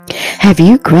Have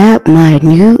you grabbed my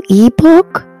new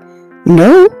ebook?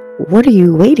 No? What are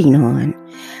you waiting on?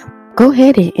 Go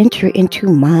ahead and enter into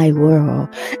my world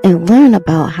and learn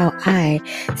about how I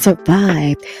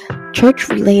survived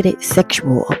church-related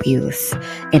sexual abuse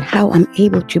and how I'm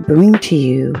able to bring to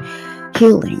you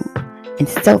healing and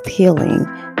self-healing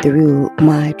through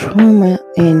my trauma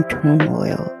and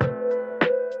turmoil.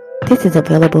 This is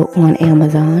available on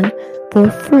Amazon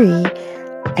for free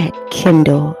at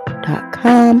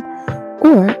Kindle.com,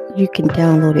 or you can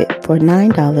download it for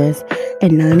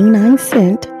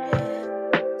 $9.99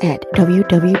 at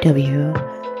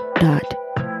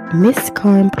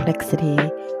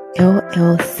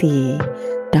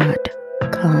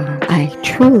www.misscomplexityllc.com. I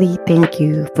truly thank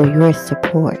you for your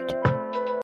support.